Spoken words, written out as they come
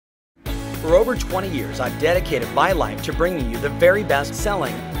For over 20 years, I've dedicated my life to bringing you the very best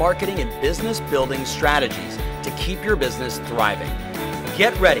selling, marketing, and business building strategies to keep your business thriving.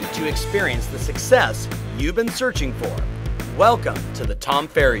 Get ready to experience the success you've been searching for. Welcome to the Tom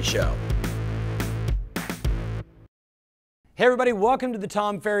Ferry Show. Hey everybody, welcome to the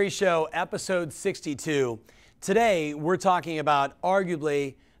Tom Ferry Show, episode 62. Today, we're talking about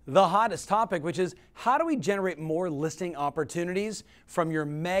arguably the hottest topic, which is how do we generate more listing opportunities from your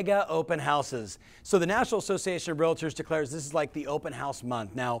mega open houses? So the National Association of Realtors declares this is like the open house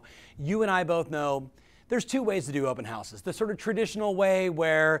month. Now, you and I both know there's two ways to do open houses. The sort of traditional way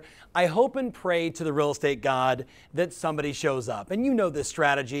where I hope and pray to the real estate god that somebody shows up. And you know this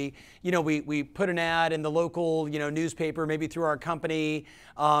strategy. You know, we put an ad in the local, newspaper, maybe through our company,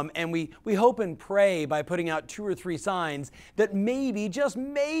 and we hope and pray by putting out 2 or 3 signs that maybe, just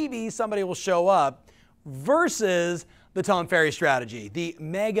maybe, somebody will show up, versus the Tom Ferry strategy, the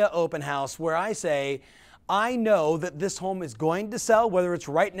mega open house, where I say, I know that this home is going to sell, whether it's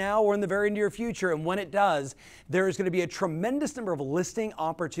right now or in the very near future. And when it does, there is going to be a tremendous number of listing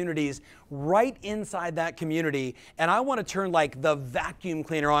opportunities right inside that community. And I want to turn like the vacuum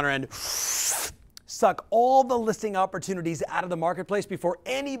cleaner on and suck all the listing opportunities out of the marketplace before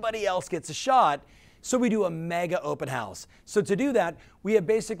anybody else gets a shot. So we do a mega open house. So to do that, we have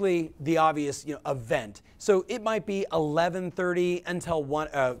basically the obvious event. So it might be 11:30 until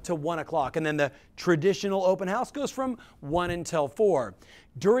 1 o'clock. And then the traditional open house goes from 1 until 4.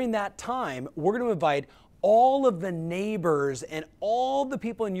 During that time, we're going to invite all of the neighbors and all the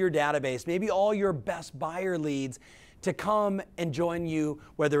people in your database, maybe all your best buyer leads, to come and join you,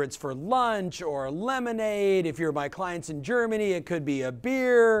 whether it's for lunch or lemonade. If you're my clients in Germany, it could be a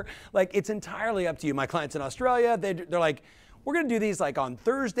beer. Like, it's entirely up to you. My clients in Australia, they're like, we're gonna do these like on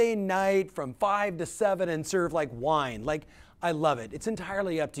Thursday night from 5 to 7 and serve like wine. Like, I love it. It's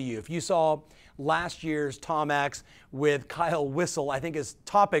entirely up to you. If you saw last year's Tom X with Kyle Whistle, I think his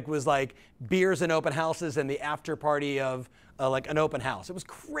topic was like beers and open houses and the after party of like an open house. It was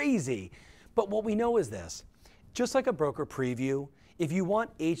crazy. But what we know is this. Just like a broker preview, if you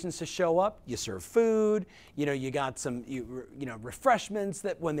want agents to show up, you serve food, you got some refreshments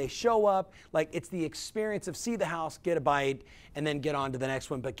that when they show up, like it's the experience of see the house, get a bite, and then get on to the next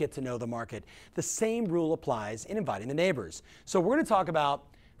one, but get to know the market. The same rule applies in inviting the neighbors. So we're going to talk about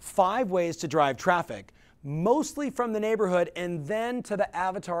 5 ways to drive traffic, mostly from the neighborhood and then to the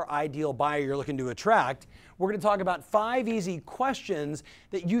avatar ideal buyer you're looking to attract. We're going to talk about 5 easy questions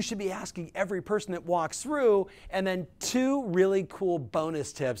that you should be asking every person that walks through, and then 2 really cool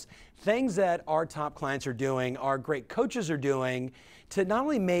bonus tips, things that our top clients are doing, our great coaches are doing, to not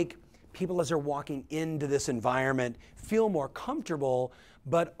only make people as they're walking into this environment feel more comfortable,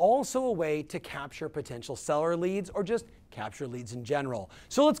 but also a way to capture potential seller leads or just capture leads in general.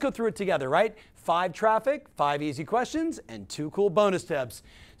 So let's go through it together, right? 5 traffic, 5 easy questions, and 2 cool bonus tips.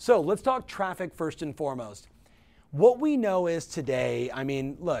 So let's talk traffic first and foremost. What we know is today, I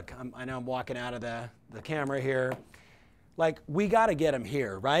mean, look, I know I'm walking out of the camera here. Like, we got to get them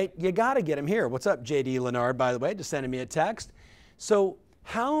here, right? You got to get them here. What's up, JD Leonard, by the way, just sending me a text. So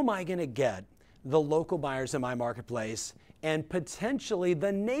how am I going to get the local buyers in my marketplace and potentially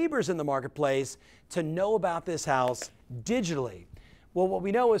the neighbors in the marketplace to know about this house digitally? Well, what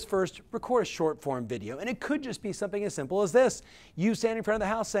we know is first, record a short form video. And it could just be something as simple as this. You standing in front of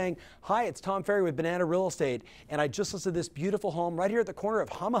the house saying, hi, it's Tom Ferry with Banana Real Estate, and I just listed this beautiful home right here at the corner of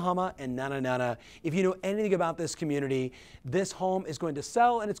Hama Hama and Nana Nana. If you know anything about this community, this home is going to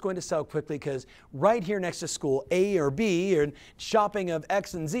sell, and it's going to sell quickly because right here next to school A or B, or shopping of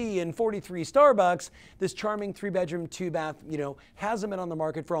X and Z and 43 Starbucks, this charming 3-bedroom, 2-bath, hasn't been on the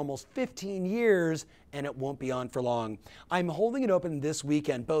market for almost 15 years, and it won't be on for long. I'm holding it open this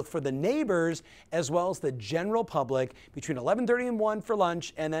weekend, both for the neighbors as well as the general public, between 11:30 and 1 for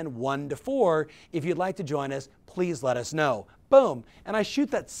lunch, and then 1 to 4. If you'd like to join us, please let us know. Boom. And I shoot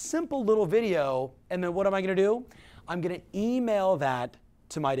that simple little video, and then what am I going to do? I'm going to email that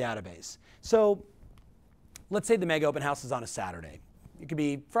to my database. So let's say the mega open house is on a Saturday. It could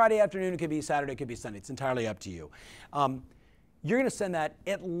be Friday afternoon, it could be Saturday, it could be Sunday. It's entirely up to you. You're going to send that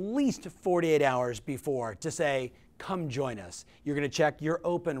at least 48 hours before to say, come join us. You're going to check your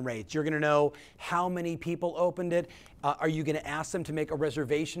open rates. You're going to know how many people opened it. Are you going to ask them to make a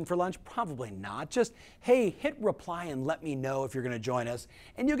reservation for lunch? Probably not. Just, hey, hit reply and let me know if you're going to join us.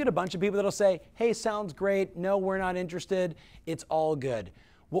 And you'll get a bunch of people that'll say, hey, sounds great. No, we're not interested. It's all good.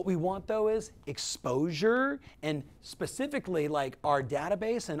 What we want though is exposure, and specifically like our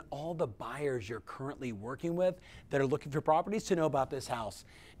database and all the buyers you're currently working with that are looking for properties to know about this house.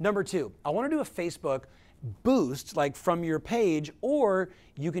 Number 2, I want to do a Facebook boost, like from your page, or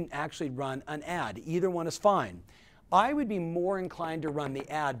you can actually run an ad. Either one is fine. I would be more inclined to run the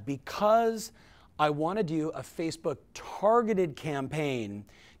ad because I want to do a Facebook targeted campaign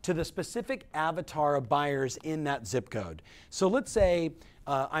to the specific avatar of buyers in that zip code. So let's say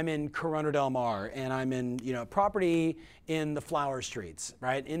I'm in Corona Del Mar and I'm in property in the Flower Streets,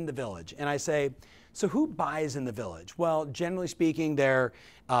 right, in the Village. And I say, so who buys in the Village? Well, generally speaking, they're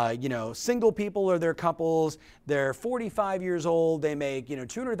single people or they're couples. They're 45 years old. They make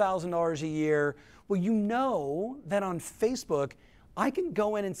 $200,000 a year. Well, you know that on Facebook, I can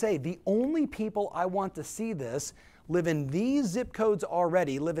go in and say the only people I want to see this live in these zip codes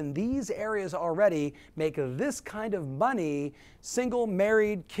already, live in these areas already, make this kind of money, single,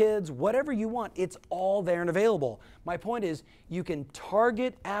 married, kids, whatever you want, it's all there and available. My point is you can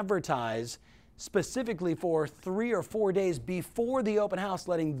target advertise specifically for 3 or 4 days before the open house,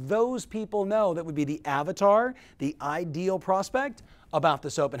 letting those people know that would be the avatar, the ideal prospect about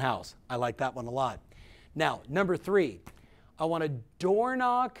this open house. I like that one a lot. Now, number 3, I want to door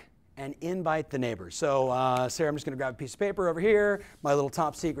knock and invite the neighbors. So Sarah, I'm just going to grab a piece of paper over here, my little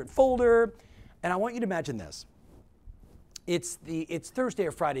top secret folder, and I want you to imagine this. It's Thursday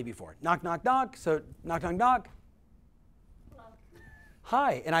or Friday before. Knock, knock, knock. So knock, knock, knock.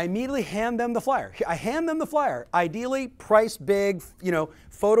 Hi, and I immediately hand them the flyer. I hand them the flyer. Ideally, price big,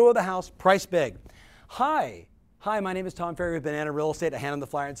 photo of the house, price big. Hi, my name is Tom Ferry with Banana Real Estate. I hand them the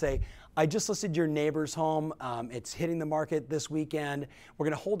flyer and say, I just listed your neighbor's home. It's hitting the market this weekend. We're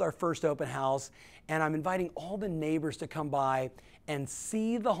going to hold our first open house, and I'm inviting all the neighbors to come by and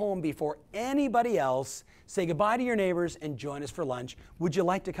see the home before anybody else. Say goodbye to your neighbors and join us for lunch. Would you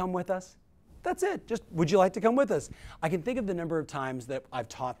like to come with us? That's it. Just, would you like to come with us? I can think of the number of times that I've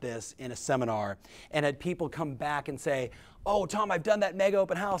taught this in a seminar and had people come back and say, oh, Tom, I've done that mega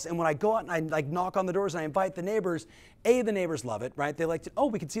open house. And when I go out and I knock on the doors and I invite the neighbors, the neighbors love it, right? They like to, oh,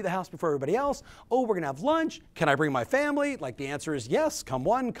 we can see the house before everybody else. Oh, we're going to have lunch. Can I bring my family? Like the answer is yes, come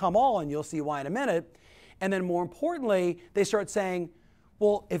one, come all, and you'll see why in a minute. And then more importantly, they start saying,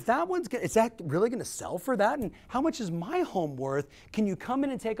 well, if that one's good, is that really going to sell for that? And how much is my home worth? Can you come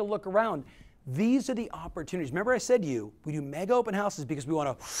in and take a look around? These are the opportunities. Remember I said to you, we do mega open houses because we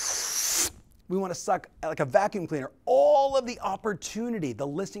want to suck like a vacuum cleaner all of the opportunity, the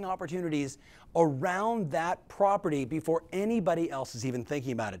listing opportunities around that property before anybody else is even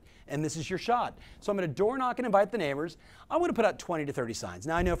thinking about it. And this is your shot. So I'm going to door knock and invite the neighbors. I want to put out 20 to 30 signs.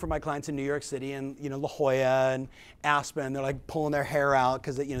 Now I know for my clients in New York City and La Jolla and Aspen, they're like pulling their hair out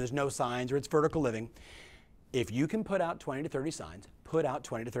because there's no signs or it's vertical living. If you can put out 20 to 30 signs, put out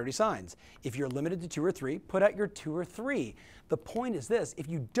 20 to 30 signs. If you're limited to 2 or 3, put out your 2 or 3. The point is this, if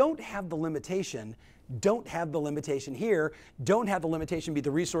you don't have the limitation, don't have the limitation here, don't have the limitation be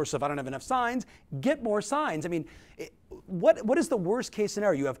the resource of I don't have enough signs, get more signs. I mean, what is the worst case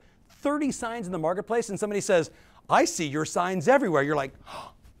scenario? You have 30 signs in the marketplace and somebody says, I see your signs everywhere. You're like,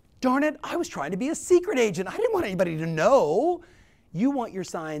 oh, darn it, I was trying to be a secret agent. I didn't want anybody to know. You want your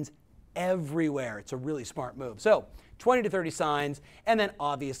signs everywhere. It's a really smart move. So 20 to 30 signs, and then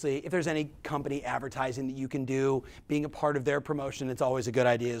obviously if there's any company advertising that you can do, being a part of their promotion, it's always a good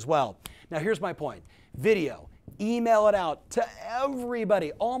idea as well. Now here's my point. Video, email it out to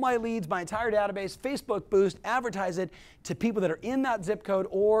everybody, all my leads, my entire database, Facebook boost, advertise it to people that are in that zip code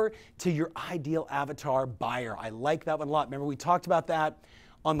or to your ideal avatar buyer. I like that one a lot. Remember we talked about that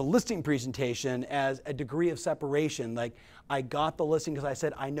on the listing presentation as a degree of separation. Like I got the listing because I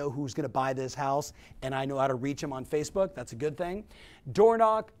said, I know who's going to buy this house and I know how to reach them on Facebook. That's a good thing. Door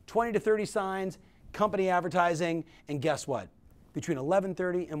knock, 20 to 30 signs, company advertising, and guess what? Between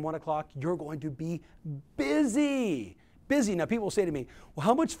 11:30 and 1 o'clock, you're going to be busy. Busy. Now people will say to me, well,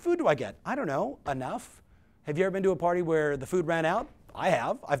 how much food do I get? I don't know, enough. Have you ever been to a party where the food ran out? I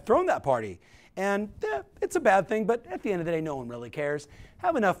have. I've thrown that party. And it's a bad thing, but at the end of the day, no one really cares.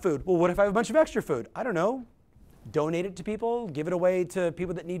 Have enough food. Well, what if I have a bunch of extra food? I don't know. Donate it to people, give it away to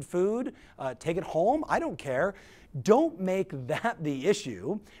people that need food, take it home. I don't care. Don't make that the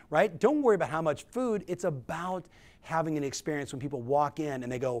issue, right? Don't worry about how much food. It's about having an experience when people walk in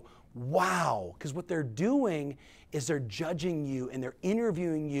and they go, wow, because what they're doing is they're judging you and they're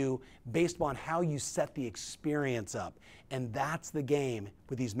interviewing you based upon how you set the experience up. And that's the game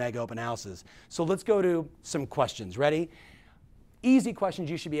with these mega open houses. So let's go to some questions. Ready? Easy questions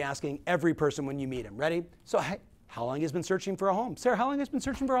you should be asking every person when you meet them. Ready? So how long has been searching for a home? Sarah, how long has been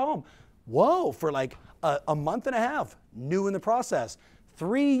searching for a home? Whoa, for like a month and a half, new in the process.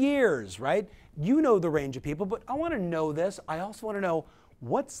 3 years, right? You know the range of people, but I want to know this. I also want to know,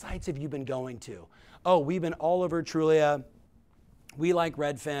 what sites have you been going to? Oh, we've been all over Trulia. We like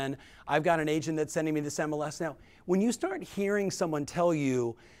Redfin. I've got an agent that's sending me this MLS. Now, when you start hearing someone tell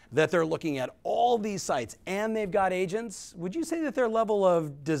you that they're looking at all these sites and they've got agents, would you say that their level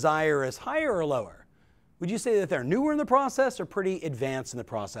of desire is higher or lower? Would you say that they're newer in the process or pretty advanced in the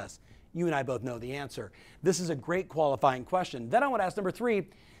process? You and I both know the answer. This is a great qualifying question. Then I want to ask number 3,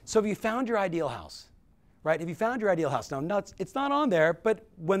 so have you found your ideal house? Right? Have you found your ideal house? Now, it's not on there, but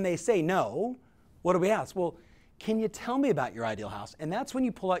when they say no, what do we ask? Well, can you tell me about your ideal house? And that's when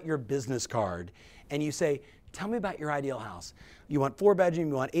you pull out your business card and you say, tell me about your ideal house. You want 4-bedroom,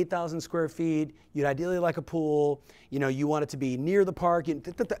 you want 8,000 square feet, you'd ideally like a pool, you want it to be near the park,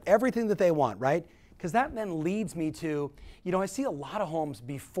 everything that they want, right? Because that then leads me to, I see a lot of homes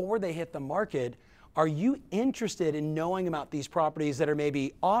before they hit the market. Are you interested in knowing about these properties that are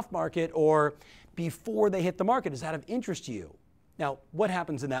maybe off market or before they hit the market? Is that of interest to you? Now, what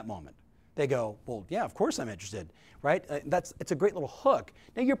happens in that moment? They go, well, yeah, of course I'm interested, right? It's a great little hook.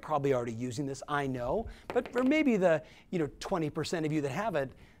 Now, you're probably already using this, I know, but for maybe the 20% of you that have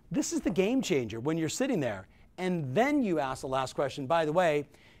it, this is the game changer when you're sitting there. And then you ask the last question, by the way,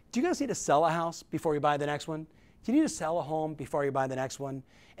 do you guys need to sell a house before you buy the next one? Do you need to sell a home before you buy the next one?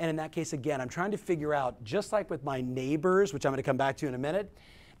 And in that case, again, I'm trying to figure out, just like with my neighbors, which I'm going to come back to in a minute,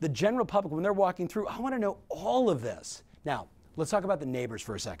 the general public, when they're walking through, I want to know all of this. Now, let's talk about the neighbors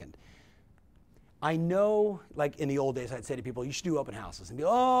for a second. I know, like in the old days, I'd say to people, you should do open houses. And be,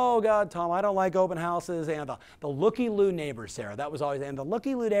 oh God, Tom, I don't like open houses. And the looky-loo neighbors, Sarah, that was always, and the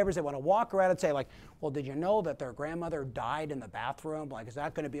looky-loo neighbors, they want to walk around and say like, well, did you know that their grandmother died in the bathroom? Like, is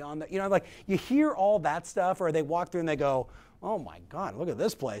that going to be on the, like you hear all that stuff, or they walk through and they go, oh my God, look at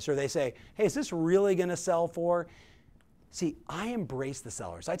this place. Or they say, hey, is this really going to sell for? See, I embrace the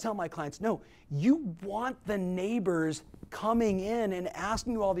sellers. I tell my clients, no, you want the neighbors coming in and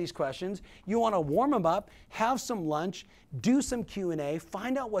asking you all these questions. You want to warm them up, have some lunch, do some Q&A,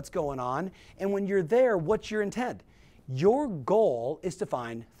 find out what's going on. And when you're there, what's your intent? Your goal is to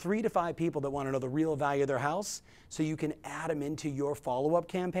find 3 to 5 people that want to know the real value of their house so you can add them into your follow-up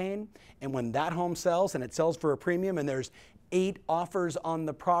campaign. And when that home sells and it sells for a premium and there's 8 offers on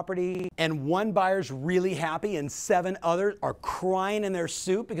the property and 1 buyer's really happy and 7 others are crying in their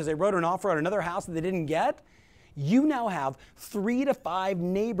soup because they wrote an offer on another house that they didn't get, you now have 3 to 5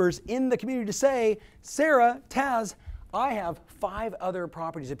 neighbors in the community to say, Sarah, Taz, I have 5 other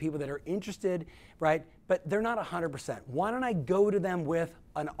properties of people that are interested, right? But they're not 100%. Why don't I go to them with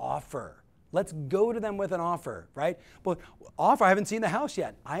an offer? Let's go to them with an offer, right? But offer, I haven't seen the house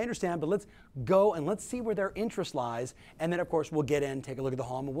yet. I understand, but let's go and let's see where their interest lies. And then of course we'll get in, take a look at the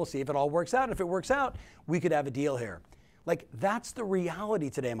home, and we'll see if it all works out. And if it works out, we could have a deal here. Like, that's the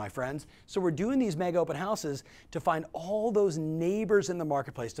reality today, my friends. So we're doing these mega open houses to find all those neighbors in the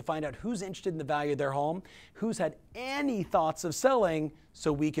marketplace, to find out who's interested in the value of their home, who's had any thoughts of selling,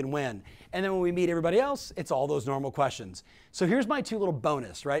 so we can win. And then when we meet everybody else, it's all those normal questions. So here's my 2 little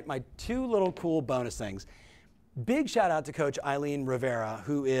bonus, right? My 2 little cool bonus things. Big shout out to Coach Eileen Rivera,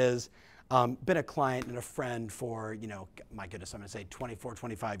 who is been a client and a friend for, my goodness, I'm going to say 24,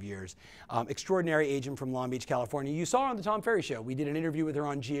 25 years. Extraordinary agent from Long Beach, California. You saw her on the Tom Ferry Show. We did an interview with her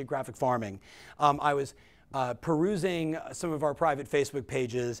on geographic farming. I was perusing some of our private Facebook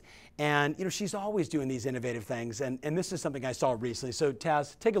pages, and she's always doing these innovative things, and this is something I saw recently. So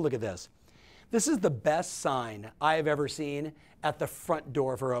Taz, take a look at this. This is the best sign I have ever seen at the front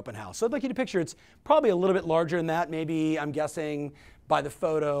door of her open house. So I'd like you to picture it's probably a little bit larger than that. Maybe, I'm guessing by the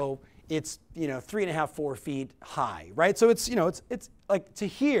photo, it's 3.5, 4 feet high, right? So it's it's like to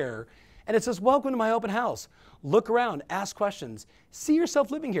here, and it says, welcome to my open house. Look around, ask questions, see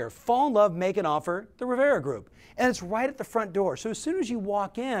yourself living here, fall in love, make an offer, the Rivera Group. And it's right at the front door. So as soon as you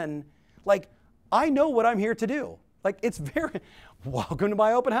walk in, like, I know what I'm here to do. Like, it's very, welcome to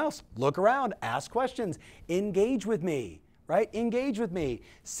my open house. Look around, ask questions, engage with me, right? Engage with me.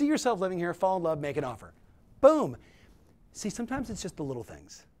 See yourself living here, fall in love, make an offer. Boom. See, sometimes it's just the little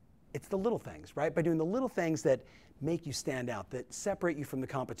things. It's the little things, right? By doing the little things that make you stand out, that separate you from the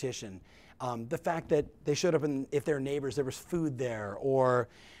competition. The fact that they showed up and if they're neighbors, there was food there, or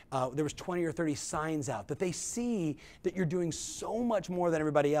there was 20 or 30 signs out, that they see that you're doing so much more than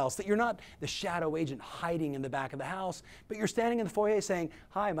everybody else, that you're not the shadow agent hiding in the back of the house, but you're standing in the foyer saying,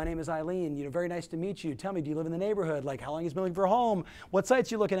 hi, my name is Eileen, very nice to meet you. Tell me, do you live in the neighborhood? Like, how long have you been looking for a home? What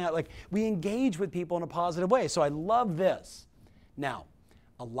sites are you looking at? Like, we engage with people in a positive way. So I love this. Now,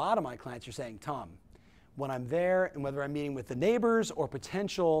 a lot of my clients are saying, Tom, when I'm there and whether I'm meeting with the neighbors or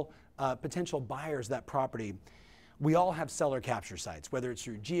potential buyers of that property, We all have seller capture sites, whether it's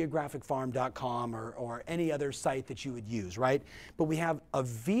through geographicfarm.com or any other site that you would use, right? But we have a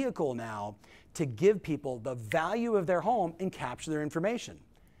vehicle now to give people the value of their home and capture their information.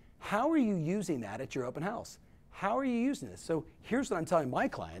 How are you using that at your open house? How are you using this? So here's what I'm telling my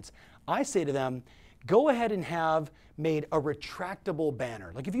clients. I say to them, go ahead and have made a retractable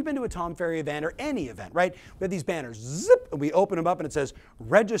banner. Like if you've been to a Tom Ferry event or any event, right? We have these banners, zip, and we open them up and it says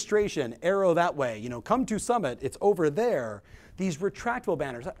registration, arrow that way, you know, come to Summit, it's over there. These retractable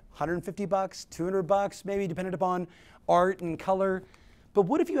banners, 150 bucks, 200 bucks, maybe depending upon art and color. But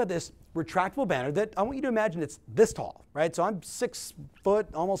what if you had this retractable banner that I want you to imagine it's this tall, right? So I'm 6 foot,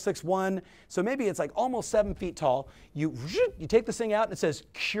 almost 6'1", so maybe it's like almost 7 feet tall. You take this thing out and it says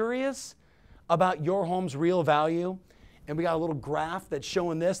curious about your home's real value. And we got a little graph that's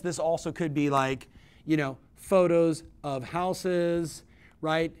showing this. This also could be like, you know, photos of houses,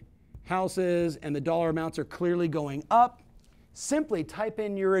 right? Houses, and the dollar amounts are clearly going up. Simply type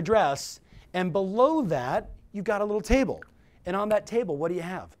in your address, and below that, you've got a little table. And on that table, what do you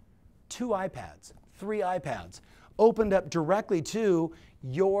have? 2 iPads, 3 iPads, opened up directly to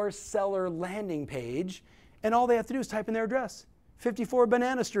your seller landing page. And all they have to do is type in their address, 54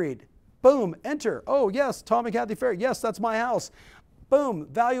 Banana Street. Boom, enter. Oh yes, Tom and Kathy Ferry. Yes, that's my house. Boom,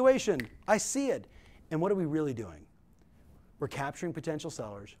 valuation. I see it. And what are we really doing? We're capturing potential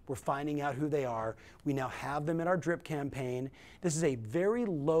sellers. We're finding out who they are. We now have them in our drip campaign. This is a very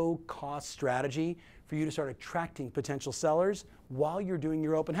low cost strategy for you to start attracting potential sellers while you're doing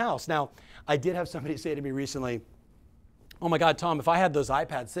your open house. Now, I did have somebody say to me recently, oh my God, Tom, if I had those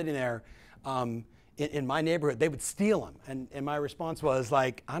iPads sitting there, in my neighborhood, they would steal them. And my response was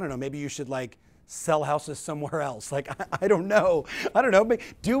like, I don't know, maybe you should like sell houses somewhere else. Like, I don't know.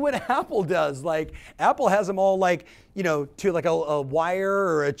 Do what Apple does. Like, Apple has them all like, you know, to like a wire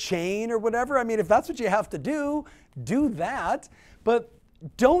or a chain or whatever. I mean, if that's what you have to do that. But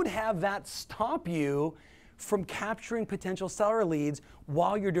don't have that stop you from capturing potential seller leads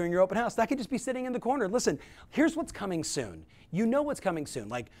while you're doing your open house. That could just be sitting in the corner. Listen, here's what's coming soon. You know what's coming soon.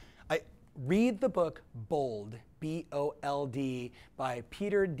 Like, read the book Bold, B-O-L-D, by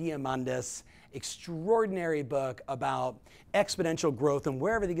Peter Diamandis. Extraordinary book about exponential growth and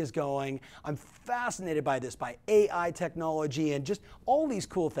where everything is going. I'm fascinated by this, by AI technology and just all these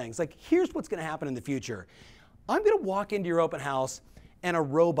cool things. Like, here's what's going to happen in the future. I'm going to walk into your open house and a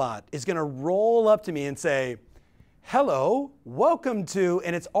robot is going to roll up to me and say, hello, welcome to,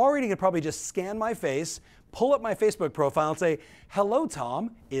 and it's already going to probably just scan my face, pull up my Facebook profile and say, hello,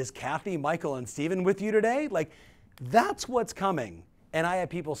 Tom, is Kathy, Michael, and Steven with you today? Like, that's what's coming. And I have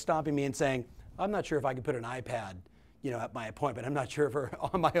people stopping me and saying, I'm not sure if I can put an iPad, you know, at my appointment. I'm not sure if we're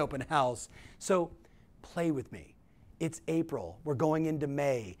on my open house. So play with me. It's April. We're going into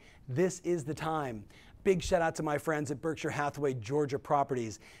May. This is the time. Big shout out to my friends at Berkshire Hathaway Georgia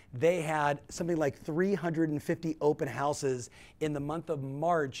Properties. They had something like 350 open houses in the month of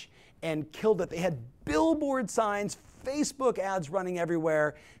March and killed it. They had billboard signs, Facebook ads running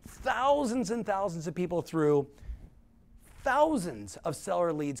everywhere, thousands and thousands of people through, thousands of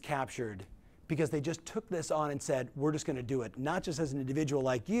seller leads captured because they just took this on and said, we're just going to do it, not just as an individual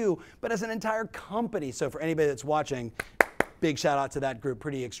like you, but as an entire company. So for anybody that's watching, big shout out to that group,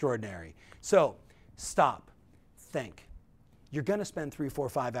 pretty extraordinary. So stop, think. You're going to spend 3, 4,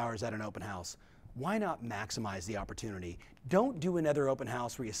 5 hours at an open house. Why not maximize the opportunity? Don't do another open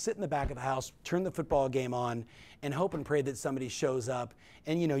house where you sit in the back of the house, turn the football game on, and hope and pray that somebody shows up.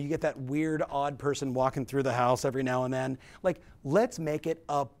 And you know, you get that weird, odd person walking through the house every now and then. Like, let's make it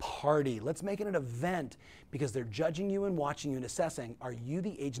a party. Let's make it an event because they're judging you and watching you and assessing, are you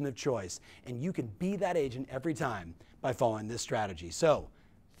the agent of choice? And you can be that agent every time by following this strategy. So,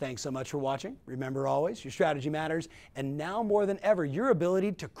 thanks so much for watching. Remember always, your strategy matters. And now more than ever, your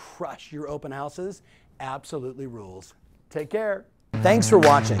ability to crush your open houses absolutely rules. Take care. Thanks for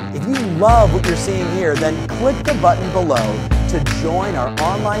watching. If you love what you're seeing here, then click the button below to join our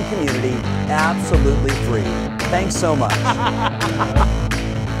online community absolutely free. Thanks so much.